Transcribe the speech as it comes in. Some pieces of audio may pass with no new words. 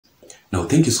Now,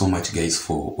 thank you so much guys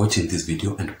for watching this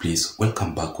video, and please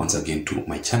welcome back once again to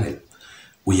my channel.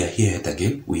 We are here yet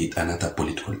again with another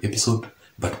political episode,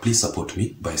 but please support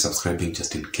me by subscribing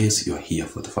just in case you are here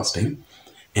for the first time.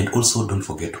 And also don't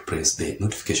forget to press the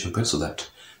notification bell so that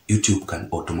YouTube can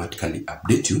automatically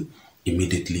update you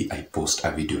immediately I post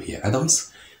a video here.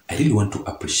 Otherwise, I really want to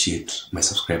appreciate my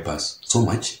subscribers so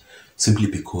much, simply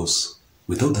because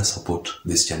without that support,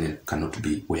 this channel cannot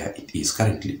be where it is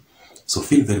currently. So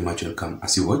feel very much welcome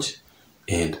as you watch,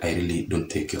 and I really don't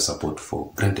take your support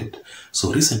for granted.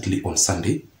 So recently on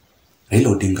Sunday,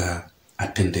 Raila Odinga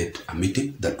attended a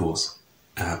meeting that was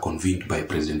convened by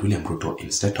President William Ruto in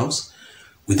State House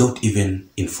without even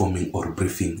informing or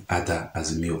briefing other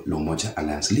Azimio La Umoja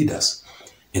Alliance leaders.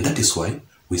 And that is why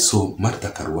we saw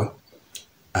Martha Karua,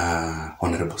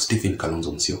 Honorable Stephen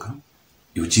Kalonzo Musyoka,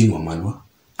 Eugene Wamalwa,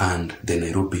 and the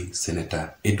Nairobi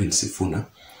Senator Edwin Sifuna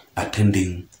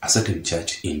attending a certain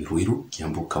church in Ruiru,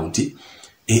 Kiambu County,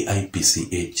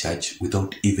 AIPCA church,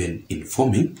 without even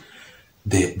informing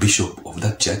the bishop of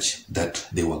that church that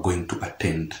they were going to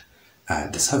attend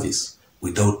the service,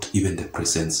 without even the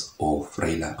presence of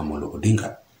Raila Amolo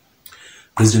Odinga.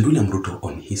 President William Ruto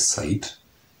on his side,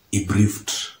 he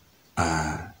briefed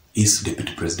his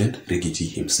deputy president, Reggie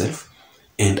himself,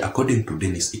 and according to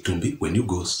Dennis Itumbi, when you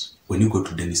go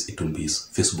to Dennis Itumbi's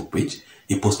Facebook page,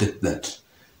 he posted that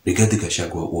Rigathi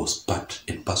Gachagua was part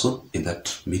and parcel in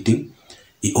that meeting.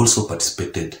 He also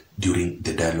participated during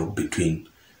the dialogue between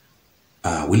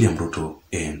William Ruto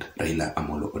and Raila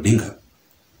Amolo Odinga.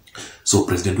 So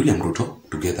President William Ruto,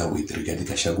 together with Rigathi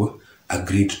Gachagua,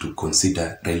 agreed to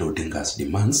consider Raila Odinga's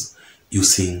demands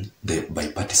using the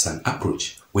bipartisan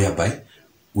approach, whereby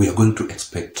we are going to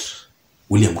expect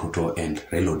William Ruto and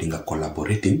Raila Odinga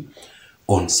collaborating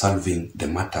on solving the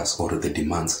matters or the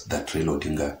demands that Raila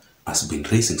Odinga has been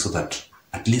raising, so that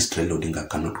at least Raila Odinga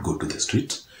cannot go to the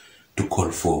street to call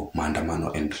for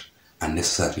maandamano and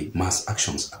unnecessary mass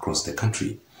actions across the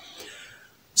country.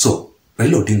 So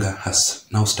Raila Odinga has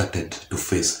now started to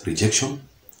face rejection,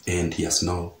 and he has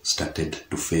now started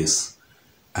to face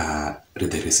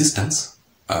the resistance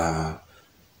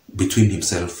between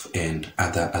himself and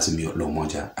other Azimio La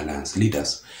Umoja Alliance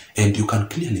leaders. And you can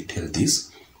clearly tell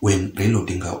this when Raila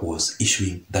Odinga was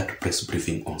issuing that press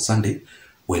briefing on Sunday,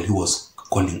 while he was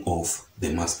calling off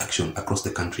the mass action across the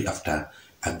country after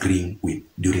agreeing with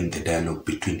during the dialogue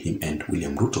between him and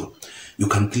William Ruto. You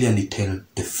can clearly tell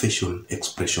the facial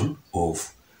expression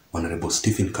of Honorable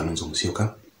Stephen Kalonzo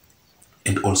Musyoka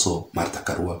and also Martha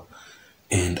Karua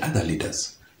and other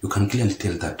leaders. You can clearly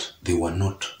tell that they were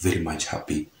not very much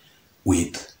happy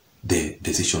with the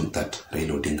decision that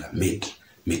Raila Odinga made,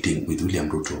 meeting with William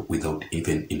Ruto without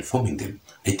even informing them.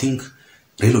 I think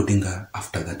Raila Odinga,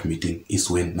 after that meeting, is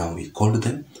when now he called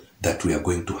them that we are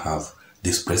going to have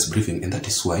this press briefing. And that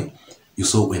is why you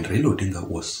saw when Raila Odinga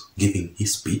was giving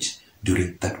his speech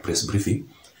during that press briefing,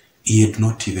 he had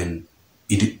not even,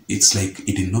 it's like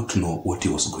he did not know what he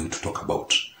was going to talk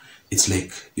about. It's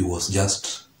like he was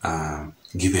just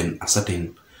given a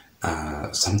certain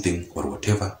something or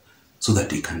whatever so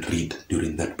that he can read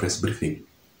during that press briefing.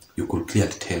 You could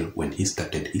clearly tell when he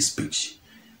started his speech,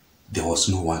 there was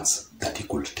no words that he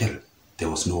could tell. There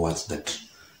was no words that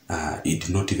he did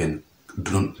not even,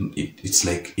 it's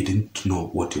like he didn't know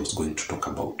what he was going to talk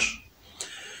about.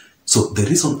 So the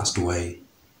reason as to why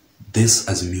this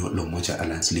Azimio La Umoja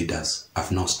Alliance leaders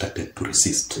have now started to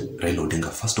resist Raila Odinga,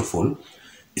 first of all,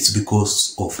 it's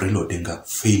because of Raila Odinga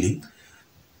failing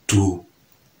to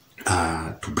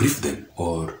brief them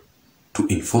or to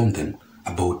inform them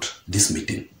about this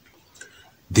meeting.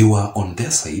 They were on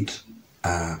their side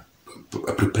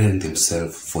preparing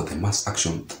themselves for the mass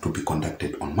action to be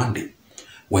conducted on Monday,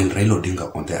 while Raila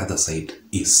Odinga on the other side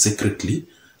is secretly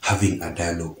having a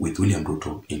dialogue with William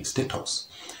Ruto in State House.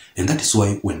 And that is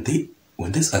why when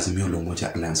this Azimio La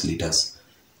Umoja Alliance leaders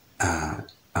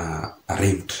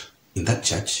arrived in that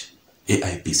church,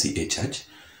 AIPCA church,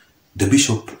 the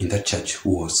bishop in that church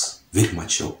was very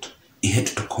much shocked. He had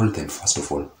to call them, first of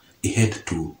all. He had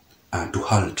to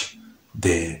halt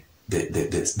the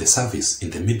service in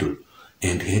the middle,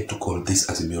 and he had to call this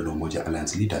Azimio La Umoja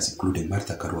Alliance leaders, including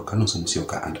Martha Karua, Kalonzo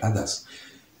Musyoka, and others,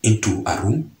 into a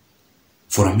room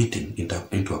for a meeting,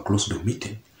 into a closed-door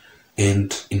meeting.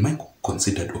 And in my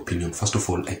considered opinion, first of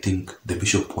all, I think the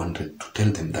bishop wanted to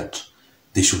tell them that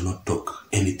they should not talk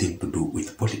anything to do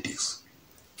with politics.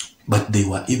 But they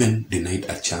were even denied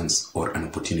a chance or an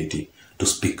opportunity to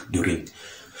speak during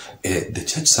the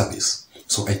church service.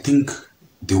 So I think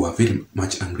they were very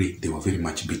much angry, they were very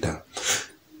much bitter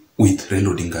with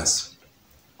Raila Odinga's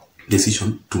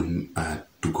decision to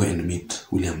go and meet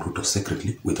William Ruto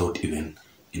secretly without even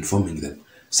informing them.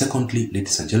 Secondly,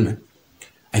 ladies and gentlemen,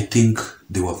 I think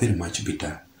they were very much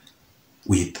bitter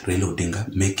with Raila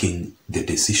Odinga making the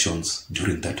decisions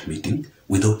during that meeting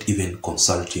without even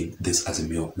consulting these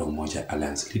Azimio la Umoja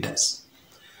Alliance leaders.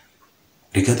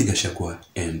 Rigathi Gachagua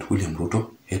and William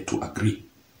Ruto had to agree.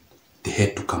 They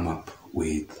had to come up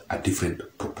with a different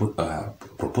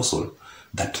proposal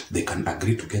that they can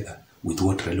agree together with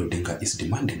what Raila Odinga is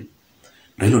demanding.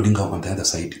 Raila Odinga on the other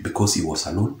side, because he was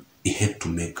alone, he had to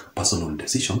make personal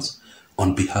decisions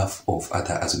on behalf of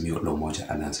other Azimio la Umoja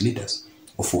Alliance leaders.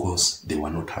 Of course, they were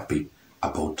not happy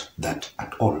about that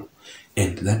at all.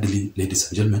 And thirdly, ladies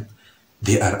and gentlemen,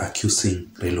 they are accusing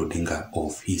Raila Odinga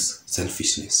of his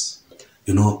selfishness.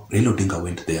 You know, Raila Odinga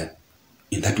went there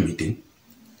in that meeting.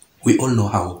 We all know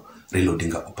how Raila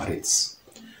Odinga operates.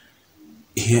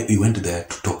 Here he went there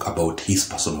to talk about his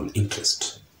personal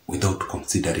interest without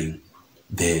considering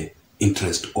the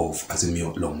interest of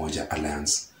Azimio la Umoja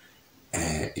Alliance,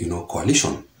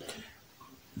 coalition.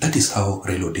 That is how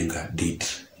Raila Odinga did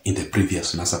in the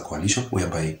previous NASA coalition,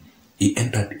 whereby he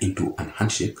entered into an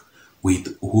handshake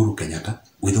with Uhuru Kenyatta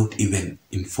without even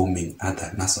informing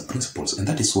other NASA principals. And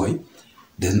that is why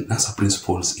the NASA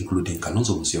principals, including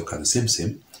Kalonzo Musyoka, the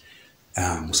same,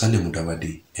 Musalia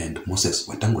Mudavadi and Moses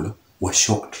Wetangula, were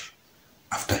shocked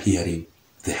after hearing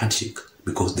the handshake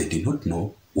because they did not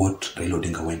know what Raila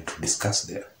Odinga went to discuss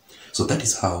there. So that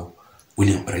is how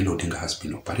Raila Odinga has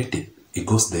been operating. He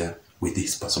goes there with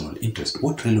his personal interest.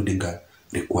 What Raila Odinga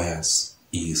requires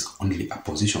is only a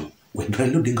position. When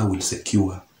Raila Odinga will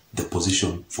secure the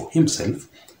position for himself,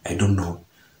 I don't know,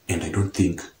 and I don't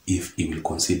think if he will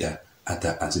consider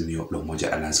other Azimio la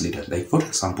Umoja Alliance leaders. Like, for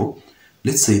example,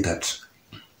 let's say that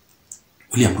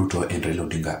William Ruto and Raila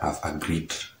Odinga have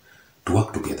agreed to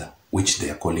work together, which they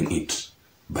are calling it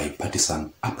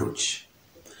bipartisan approach.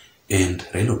 And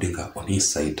Raila Odinga on his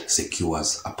side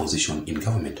secures a position in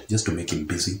government just to make him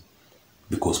busy,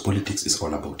 because politics is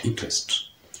all about interest.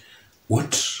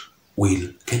 What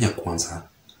will Kenya Kwanza,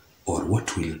 or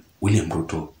what will William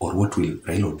Ruto, or what will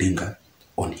Raila Odinga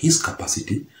on his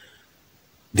capacity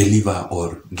deliver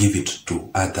or give it to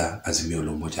other Azimio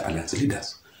la Umoja Alliance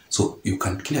leaders? So you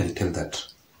can clearly tell that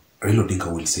Raila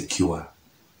Odinga will secure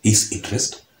his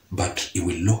interest, but he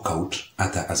will lock out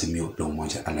other Azimio la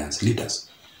Umoja Alliance leaders.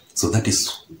 So that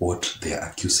is what they are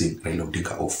accusing Raila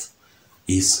Odinga of,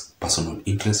 his personal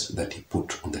interest that he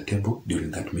put on the table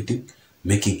during that meeting,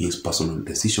 making his personal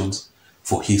decisions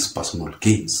for his personal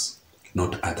gains,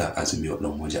 not other Azimio la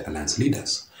Umoja Alliance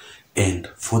leaders. And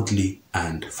fourthly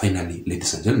and finally,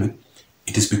 ladies and gentlemen,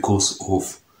 it is because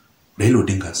of Raila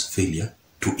Odinga's failure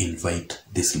to invite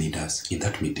these leaders in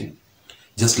that meeting.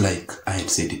 Just like I had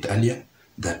said it earlier,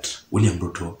 that William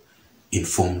Ruto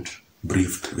informed,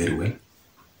 briefed very well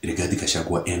Rigathi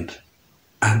Gachagua and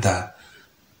other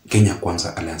Kenya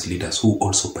Kwanza Alliance leaders who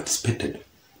also participated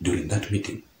during that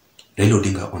meeting. Raila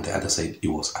Odinga on the other side, he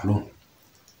was alone,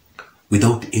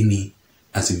 without any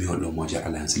Azimio la Umoja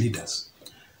Alliance leaders.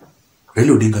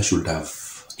 Raila Odinga should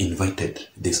have invited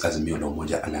these Azimio la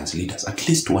Umoja Alliance leaders, at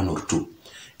least one or two.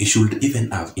 He should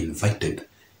even have invited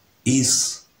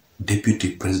his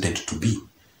deputy president-to-be,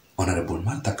 Honorable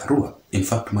Martha Karua. In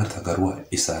fact, Martha Karua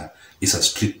is a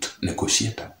strict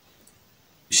negotiator.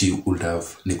 She would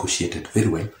have negotiated very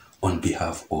well on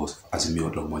behalf of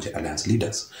Azimio la Umoja Alliance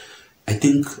leaders. I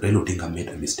think Raila Odinga made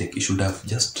a mistake. He should have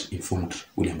just informed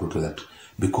William Ruto that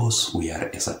because we are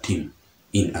as a team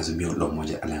in Azimio la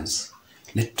Umoja Alliance,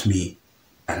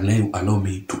 allow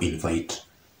me to invite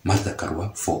Martha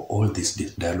Karua for all this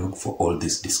dialogue, for all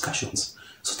these discussions,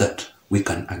 so that we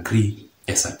can agree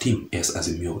as a team, as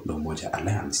Azimio la Umoja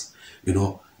Alliance. You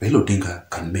know, Raila Odinga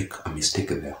can make a mistake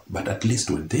there, but at least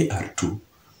when they are two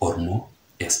or more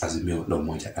as Azimio la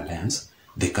Umoja Alliance,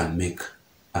 they can make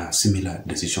a similar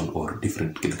decision or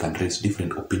different, they can raise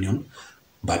different opinion,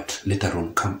 but later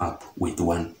on come up with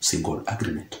one single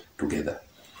agreement together.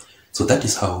 So that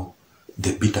is how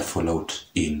the bitter fallout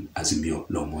in Azimio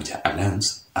la Umoja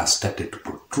Alliance has started to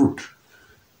protrude.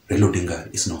 Raila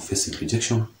Odinga is now facing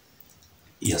rejection.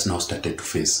 He has now started to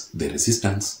face the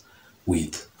resistance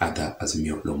with other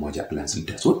Azimio la Umoja Alliance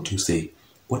leaders. What do you say?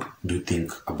 What do you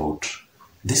think about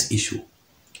this issue?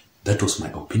 That was my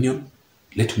opinion.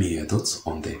 Let me hear your thoughts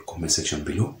on the comment section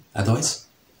below. Otherwise,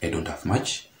 I don't have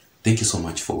much. Thank you so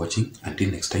much for watching.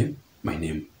 Until next time, my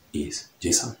name is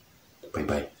Json.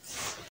 Bye-bye.